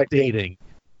like expecting dating.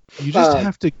 You just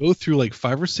have to go through like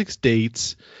 5 or 6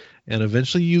 dates, and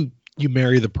eventually you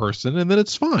marry the person, and then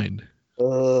it's fine.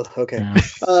 Okay.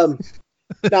 Now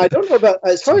I don't know about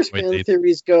as far as fan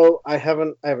theories go. I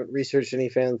haven't researched any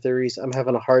fan theories. I'm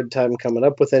having a hard time coming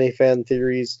up with any fan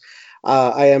theories.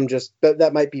 I am just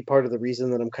that might be part of the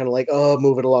reason that I'm kind of like,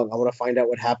 move it along. I want to find out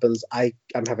what happens. I'm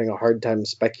having a hard time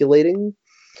speculating.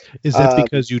 Is that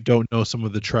because you don't know some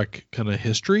of the Trek kind of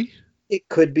history? It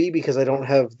could be because I don't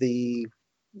have the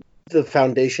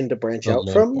foundation to branch out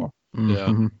from.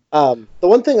 Yeah. The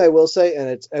one thing I will say,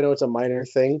 and I know it's a minor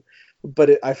thing,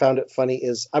 but I found it funny,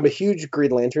 is I'm a huge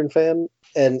Green Lantern fan,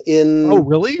 and Oh,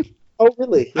 really? Oh,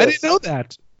 really? Yes. I didn't know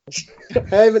that.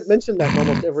 I haven't mentioned that in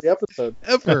almost every episode.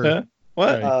 Ever.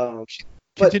 What?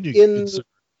 But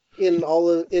in all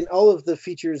of the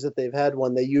features that they've had,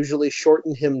 they usually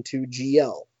shorten him to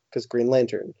GL, because Green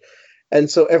Lantern. And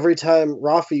so every time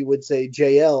Rafi would say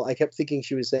JL, I kept thinking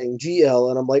she was saying GL,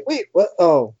 and I'm like, wait, what?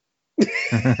 Oh.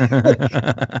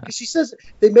 She says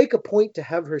they make a point to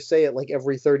have her say it like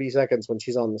every 30 seconds when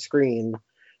she's on the screen,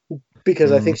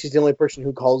 because I think she's the only person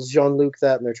who calls Jean-Luc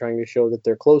that, and they're trying to show that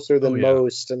they're closer than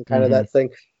most and kind of that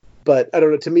thing. But I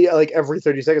don't know, to me, like every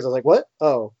 30 seconds I was like, what?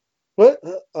 Oh. What?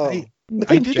 Oh.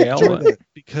 I did enjoy it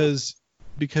because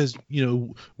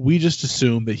we just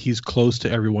assume that he's close to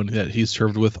everyone that he's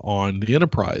served with on the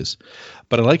Enterprise.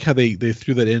 But I like how they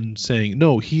threw that in, saying,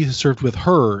 no, he has served with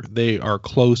her. They are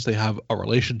close. They have a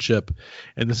relationship.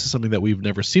 And this is something that we've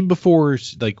never seen before.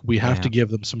 Like, we have to give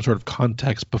them some sort of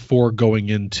context before going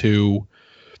into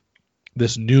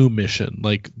this new mission.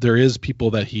 Like, there is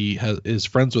people that he is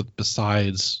friends with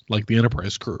besides, like, the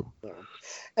Enterprise crew.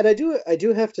 And I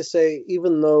do have to say,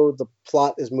 even though the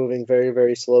plot is moving very,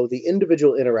 very slow, the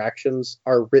individual interactions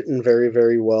are written very,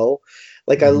 very well.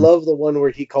 Like, I love the one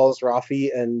where he calls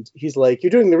Rafi and he's like,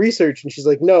 "You're doing the research," and she's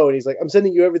like, "No," and he's like, "I'm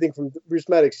sending you everything from Bruce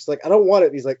Maddox." She's like, "I don't want it."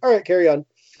 And he's like, "All right, carry on."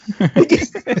 And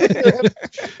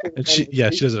she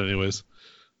does it anyways.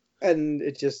 And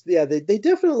it just, they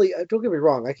definitely, don't get me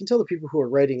wrong, I can tell the people who are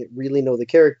writing it really know the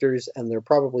characters, and they're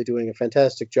probably doing a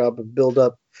fantastic job of build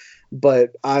up.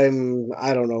 But I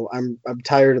don't know, I'm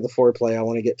tired of the foreplay. I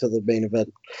want to get to the main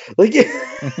event. Like,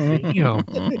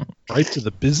 right to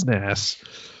the business.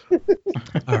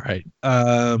 All right.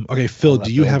 Okay, Phil,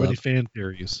 do you have any fan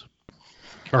theories?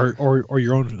 or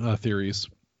your own theories.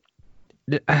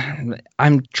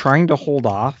 I'm trying to hold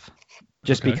off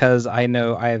just Okay. because I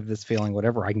know I have this feeling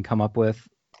whatever I can come up with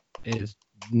is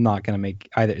not going to make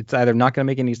it's either not going to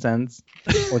make any sense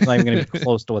or it's not even going to be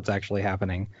close to what's actually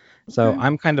happening. So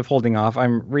I'm kind of holding off.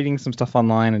 I'm reading some stuff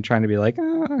online and trying to be like,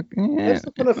 That's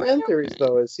the fun of fan theories,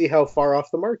 though, is see how far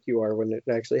off the mark you are when it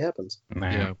actually happens.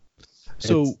 Yeah.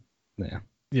 So yeah.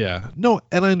 Yeah, no,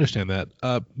 and I understand that.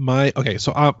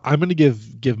 So I'm going to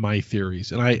give my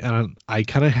theories, and I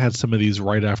kind of had some of these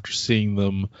right after seeing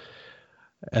them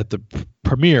at the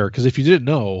premiere, because if you didn't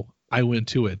know, I went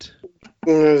to it.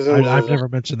 I've never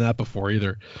mentioned that before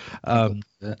either.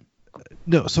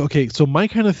 No, so my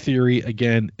kind of theory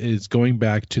again is going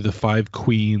back to the 5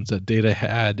 queens that Data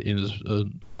had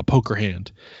in a poker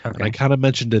hand. Okay. And I kind of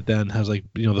mentioned it then, has like,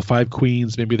 the 5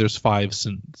 queens, maybe there's 5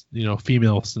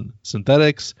 female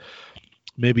synthetics,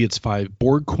 maybe it's 5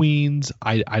 Borg queens,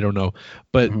 I don't know.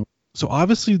 But so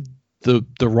obviously the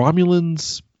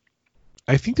Romulans,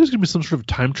 I think there's going to be some sort of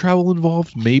time travel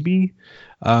involved, maybe,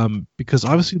 because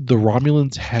obviously the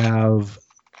Romulans have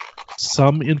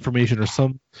some information or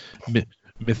some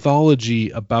mythology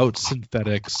about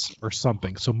synthetics or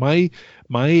something. So my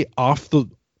off the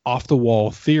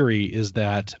wall theory is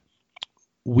that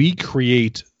we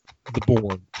create the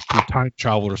Borg through time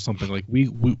travel or something. Like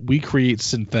we create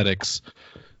synthetics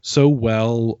so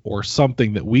well or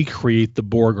something that we create the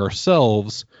Borg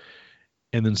ourselves,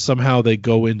 and then somehow they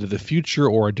go into the future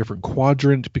or a different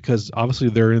quadrant, because obviously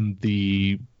they're in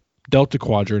the Delta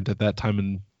Quadrant at that time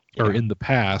in the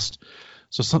past.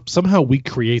 So somehow we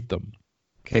create them.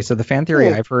 Okay, so the fan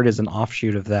theory I've heard is an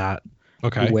offshoot of that.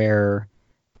 Okay. Where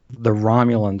the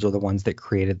Romulans are the ones that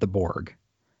created the Borg.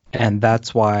 And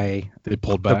that's why they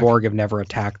pulled back. The Borg have never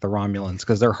attacked the Romulans,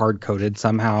 because they're hard-coded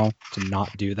somehow to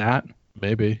not do that.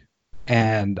 Maybe.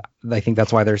 And I think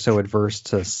that's why they're so adverse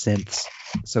to synths,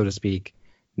 so to speak,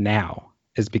 now,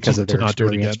 is because of their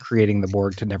experience creating the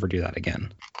Borg to never do that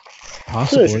again.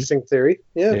 Possibly. That's an interesting theory.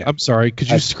 Yeah. I'm sorry. Could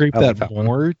you scrape that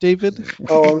more, David?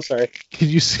 Oh, I'm sorry. Could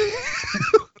you?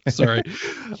 Sorry.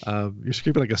 You're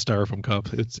scraping like a styrofoam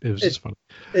cup. It was just funny.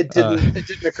 It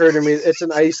didn't occur to me. It's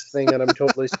an ice thing, and I'm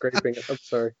totally scraping it. I'm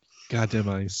sorry. Goddamn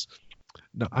ice.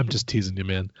 No, I'm just teasing you,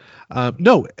 man.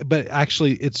 No, but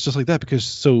actually, it's just like that,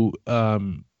 because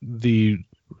the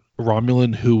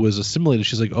Romulan who was assimilated,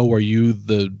 she's like, "Oh, are you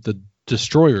the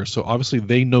destroyer?" So obviously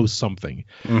they know something.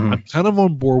 I'm kind of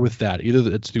on board with that.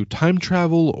 Either it's through time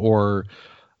travel or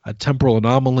a temporal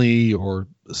anomaly or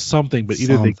something, but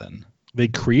either they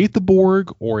create the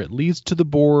Borg or it leads to the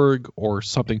Borg or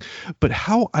something. But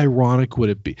how ironic would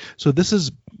it be? So this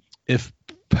is if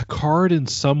Picard in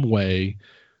some way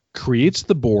creates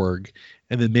the Borg,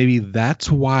 and then maybe that's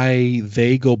why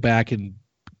they go back and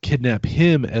kidnap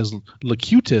him as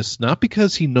Locutus, not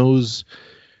because he knows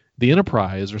the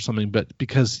Enterprise or something, but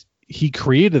because he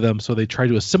created them, so they try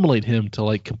to assimilate him to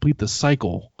like complete the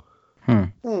cycle.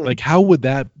 Like, how would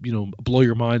that blow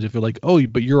your mind if you're like, oh,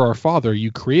 but you're our father, you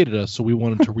created us, so we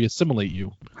wanted to reassimilate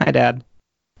you. Hi, Dad.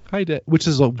 Which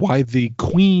is why the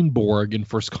Queen Borg in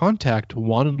First Contact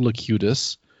wanted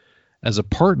Locutus as a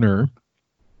partner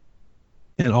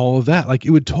and all of that. Like,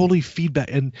 it would totally feed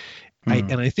back, and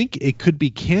I think it could be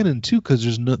canon too, because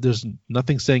there's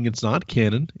nothing saying it's not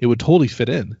canon. It would totally fit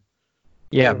in.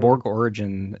 Yeah, Borg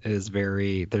origin is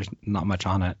there's not much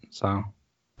on it, so.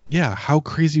 Yeah, how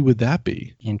crazy would that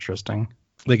be? Interesting.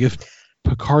 Like, if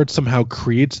Picard somehow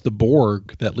creates the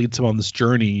Borg that leads him on this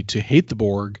journey to hate the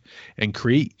Borg and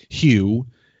create Hugh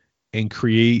and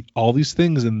create all these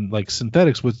things and like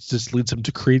synthetics, which just leads him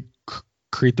to create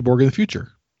the Borg in the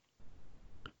future.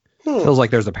 Feels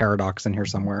like there's a paradox in here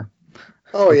somewhere.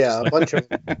 Oh yeah, a bunch of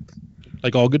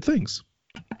like all good things.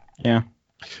 Yeah.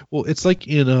 Well, it's like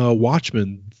in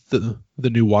Watchmen, the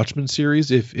new Watchmen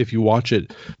series. If you watch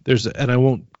it, and I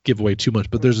won't give away too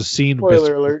much, but there's a scene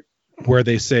alert, where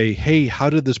they say, "Hey, how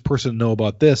did this person know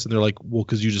about this?" And they're like, "Well,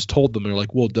 because you just told them." They're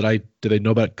like, "Well, did they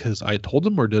know about it because I told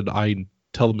them, or did I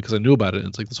tell them because I knew about it?" And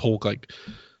it's like this whole like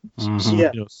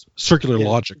circular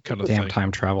logic kind of thing. Damn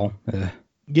time travel.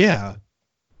 Yeah.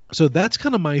 So that's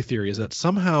kind of my theory, is that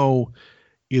somehow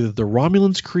either the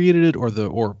Romulans created it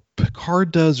or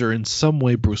Picard does, or in some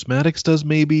way Bruce Maddox does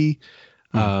maybe,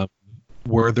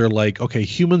 where they're like, okay,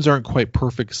 humans aren't quite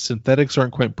perfect, synthetics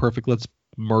aren't quite perfect, let's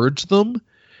merge them.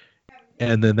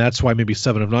 And then that's why maybe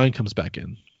 7 of 9 comes back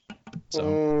in.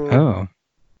 So.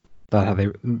 That how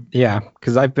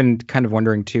because I've been kind of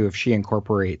wondering too if she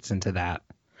incorporates into that,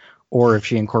 or if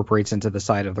she incorporates into the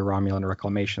side of the Romulan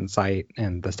reclamation site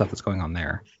and the stuff that's going on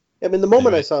there. I mean, the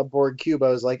moment I saw Borg Cube, I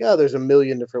was like, oh, there's a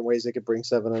million different ways they could bring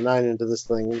 7 and 9 into this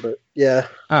thing. But yeah.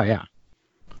 Oh, yeah.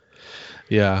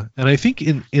 Yeah, and I think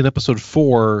in episode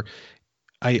 4,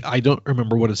 I don't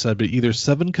remember what it said, but either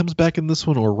Seven comes back in this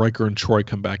one or Riker and Troy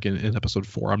come back in episode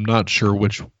 4. I'm not sure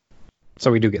which.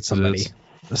 So we do get somebody.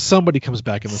 Somebody comes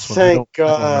back in this one. Thank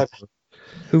God.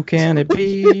 Who can it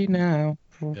be now?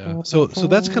 Yeah. So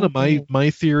that's kind of my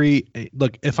theory.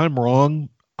 Look, if I'm wrong,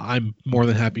 I'm more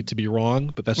than happy to be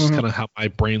wrong, but that's just kind of how my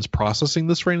brain's processing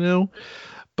this right now.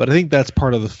 But I think that's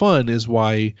part of the fun is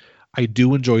why I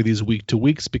do enjoy these week to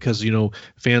weeks, because, you know,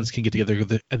 fans can get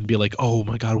together and be like, oh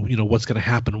my God, you know, what's going to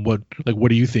happen? What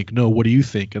do you think? No, what do you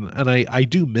think? And I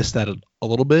do miss that a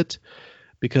little bit,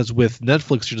 because with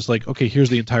Netflix, you're just like, okay, here's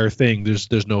the entire thing.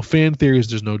 There's no fan theories.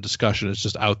 There's no discussion. It's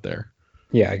just out there.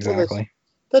 Yeah, exactly. Well,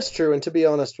 that's true. And to be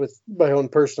honest, with my own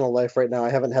personal life right now,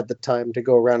 I haven't had the time to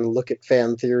go around and look at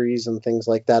fan theories and things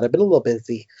like that. I've been a little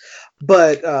busy.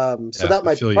 But so that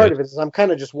might be part of it. Is I'm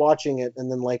kind of just watching it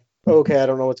and then like, okay, I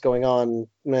don't know what's going on.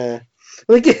 Meh.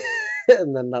 Like,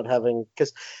 and then not having,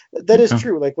 because that is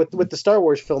true. Like with the Star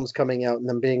Wars films coming out and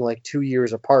them being like 2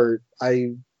 years apart, I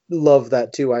love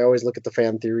that too. I always look at the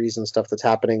fan theories and stuff that's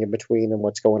happening in between and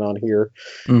what's going on here.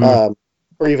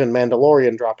 Or even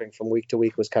Mandalorian dropping from week to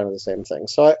week was kind of the same thing.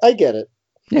 So I get it.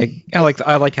 Yeah,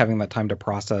 I like having that time to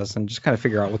process and just kind of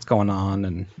figure out what's going on,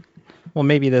 and well,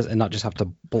 maybe this, and not just have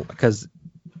to, because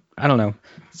I don't know,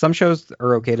 some shows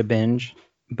are okay to binge,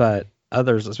 but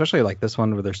others, especially like this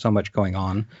one where there's so much going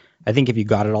on, I think if you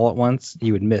got it all at once,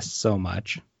 you would miss so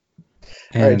much.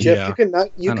 And, all right, Jeff,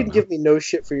 you can give me no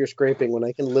shit for your scraping when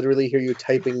I can literally hear you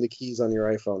typing the keys on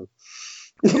your iPhone.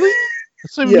 Really?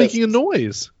 It's not even making a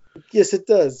noise. Yes, it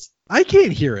does. I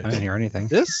can't hear it. I didn't hear anything.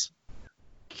 This?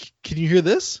 Can you hear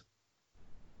this?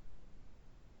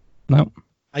 No.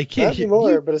 I can't Not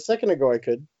anymore, but a second ago I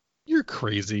could. You're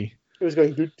crazy. It was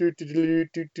going.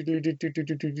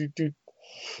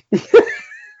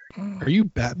 Are you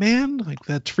Batman? Like,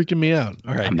 that's freaking me out.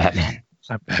 All right. I'm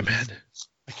Batman.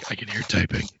 I can hear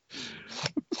typing.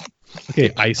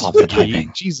 Okay, ice.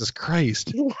 Jesus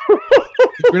Christ.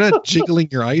 If you're not jiggling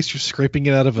your ice, you're scraping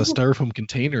it out of a styrofoam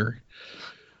container.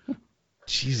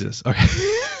 Jesus. Okay.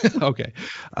 Okay.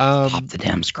 Stop the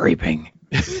damn scraping.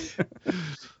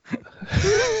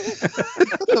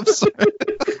 I'm sorry.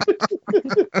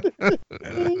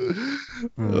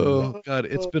 Oh God,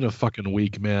 it's been a fucking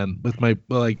week, man. With my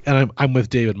and I'm with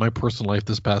David. My personal life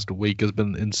this past week has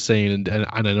been insane, and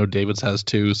I know David's has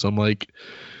too. So I'm like,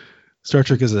 Star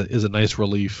Trek is a nice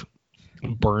relief.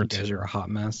 I'm burnt. Because you're a hot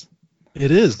mess.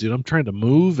 It is, dude. I'm trying to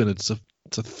move, and it's a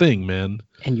thing, man.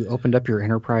 And you opened up your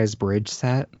Enterprise bridge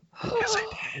set? Yes,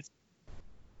 I did.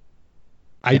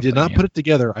 I did not put it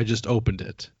together. I just opened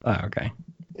it. Oh, okay.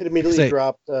 It immediately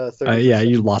dropped 30%. Yeah,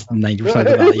 you lost 90% of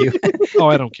the value. Oh,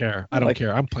 I don't care. I don't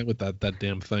care. I'm playing with that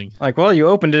damn thing. Like, well, you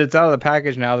opened it. It's out of the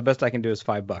package now. The best I can do is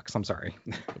 $5. I'm sorry.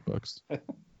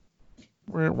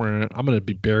 $5. I'm gonna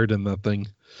be buried in that thing.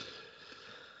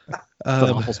 It's an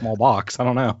awful small box. I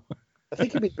don't know. I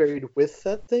think you'd be buried with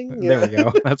that thing. Yeah. There we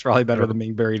go. That's probably better than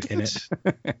being buried in it.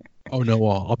 Oh no,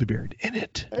 I'll be buried in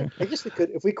it. I guess we could,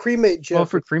 if we cremate Jeff. Well,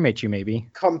 if we cremate you, maybe.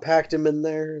 Compact him in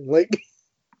there, like.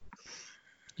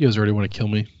 You guys already want to kill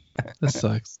me. That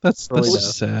sucks. That's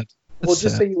just sad. Well,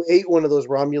 just say you ate one of those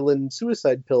Romulan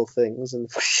suicide pill things, and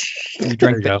you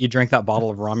drank that bottle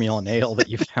of Romulan ale that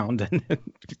you found in it.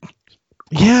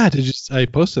 Yeah, I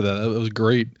posted that. That was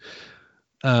great.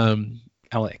 I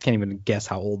can't even guess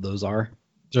how old those are.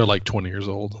 They're like 20 years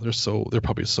old. They're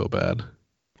probably so bad.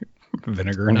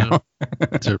 Vinegar now.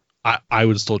 I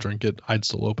would still drink it. I'd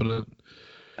still open it.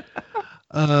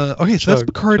 Okay, so that's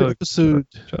Picard episode.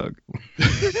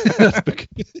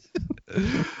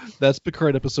 That's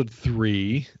Picard episode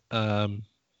 3.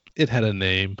 It had a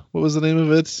name. What was the name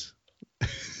of it?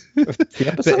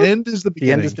 The end is the beginning.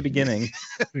 The end is the beginning.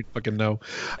 We fucking know.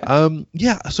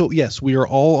 Yeah. So yes, we are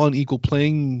all on equal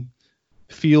playing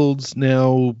fields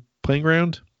now. Playing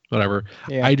ground. Whatever.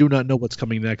 Yeah. I do not know what's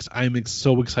coming next. I'm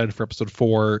so excited for episode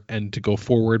 4 and to go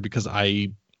forward because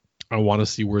I want to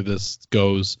see where this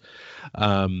goes.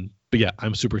 But yeah,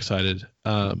 I'm super excited.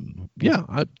 Yeah,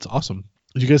 it's awesome.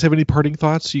 Do you guys have any parting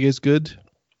thoughts? You guys good?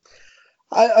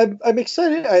 I'm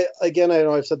excited. I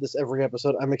know I've said this every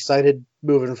episode. I'm excited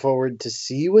moving forward to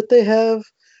see what they have.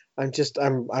 I'm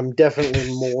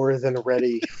definitely more than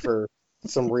ready for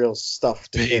some real stuff.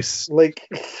 Get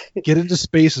into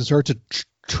space and start to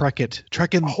trek in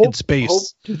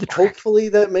space. Hopefully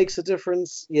that makes a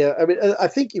difference. Yeah, I mean, I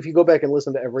think if you go back and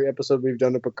listen to every episode we've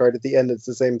done of Picard, at the end it's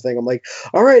the same thing. I'm like,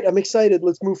 all right, I'm excited.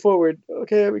 Let's move forward.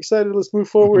 Okay, I'm excited. Let's move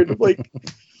forward. Like,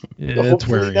 yeah,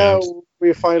 hopefully now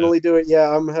we finally do it.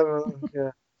 Yeah, I'm having.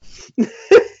 Yeah.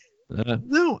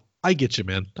 No, I get you,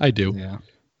 man. I do. Yeah.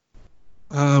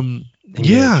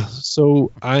 Yeah.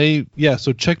 So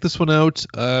so check this one out.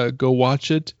 Go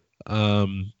watch it.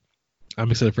 I'm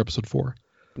excited for episode 4.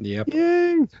 Yep.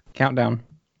 Yay! Countdown.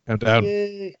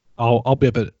 Yay! I'll be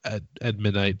up at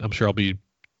midnight. I'm sure I'll be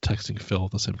texting Phil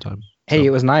at the same time. Hey, it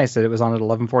was nice that it was on at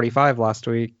 11:45 last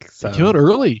week. So it came out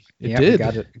early. It did.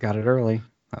 We got it early.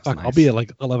 That's Fuck, nice. I'll be at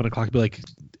like 11 o'clock. I'll be like,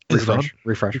 is it on?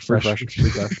 refresh.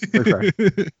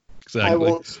 Exactly.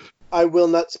 I will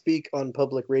not speak on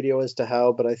public radio as to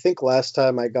how, but I think last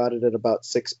time I got it at about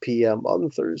 6 p.m. on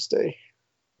Thursday.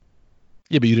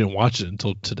 Yeah, but you didn't watch it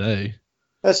until today.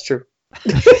 That's true.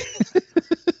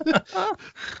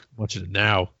 Watching it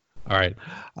now. All right.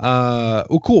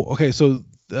 Cool. Okay, so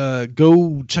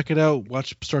go check it out.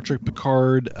 Watch Star Trek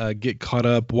Picard. Get caught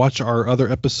up. Watch our other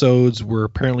episodes. We're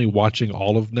apparently watching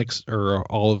all of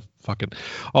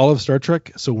Star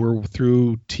Trek. So we're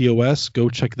through TOS. Go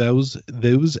check those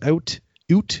out.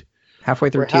 Halfway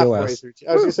through We're TOS. halfway through.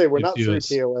 I was gonna say we're not through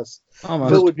TOS.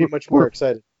 Almost. Phil would be much more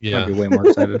excited. Yeah. I'd be way more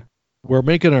excited. We're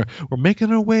making our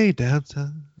way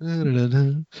downtown.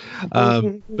 But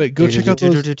go check out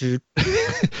those.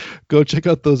 Go check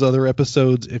out those other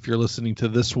episodes if you're listening to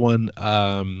this one.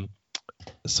 Some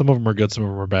of them are good, some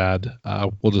of them are bad.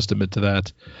 We'll just admit to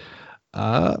that.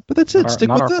 But that's it.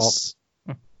 Stick with us.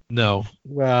 No.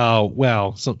 Well.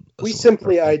 We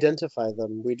simply identify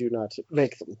them. We do not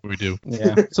make them. We do.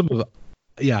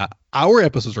 Yeah. Our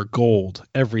episodes are gold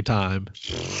every time.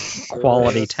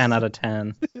 Quality 10 out of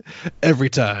 10. Every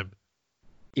time.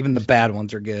 Even the bad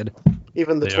ones are good.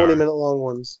 Even the 20-minute long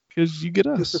ones. Because you get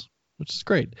us, which is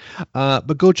great.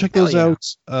 But go check those out.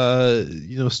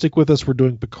 Stick with us. We're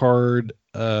doing Picard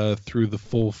through the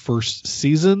full first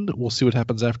season. We'll see what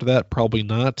happens after that. Probably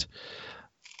not.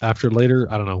 After later,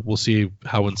 I don't know. We'll see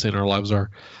how insane our lives are.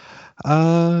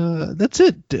 That's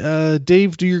it.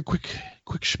 Dave, do your quick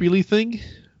spiely thing.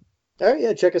 All right,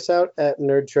 yeah, check us out at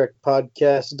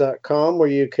nerdtrekpodcast.com, where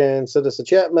you can send us a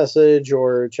chat message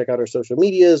or check out our social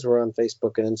medias. We're on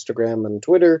Facebook and Instagram and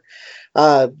Twitter.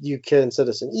 You can send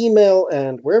us an email,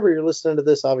 and wherever you're listening to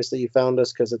this, obviously you found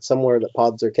us because it's somewhere that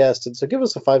pods are casted. So give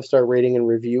us a 5-star rating and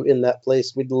review in that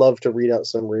place. We'd love to read out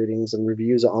some ratings and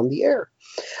reviews on the air.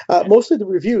 Mostly the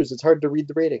reviews. It's hard to read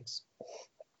the ratings.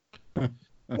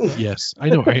 Yes, I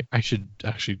know. I should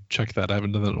actually check that. I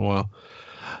haven't done that in a while.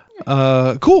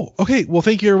 Cool. Okay. Well,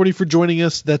 thank you everybody for joining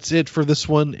us. That's it for this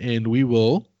one, and we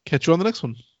will catch you on the next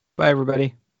one. Bye,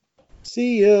 everybody.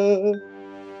 See ya.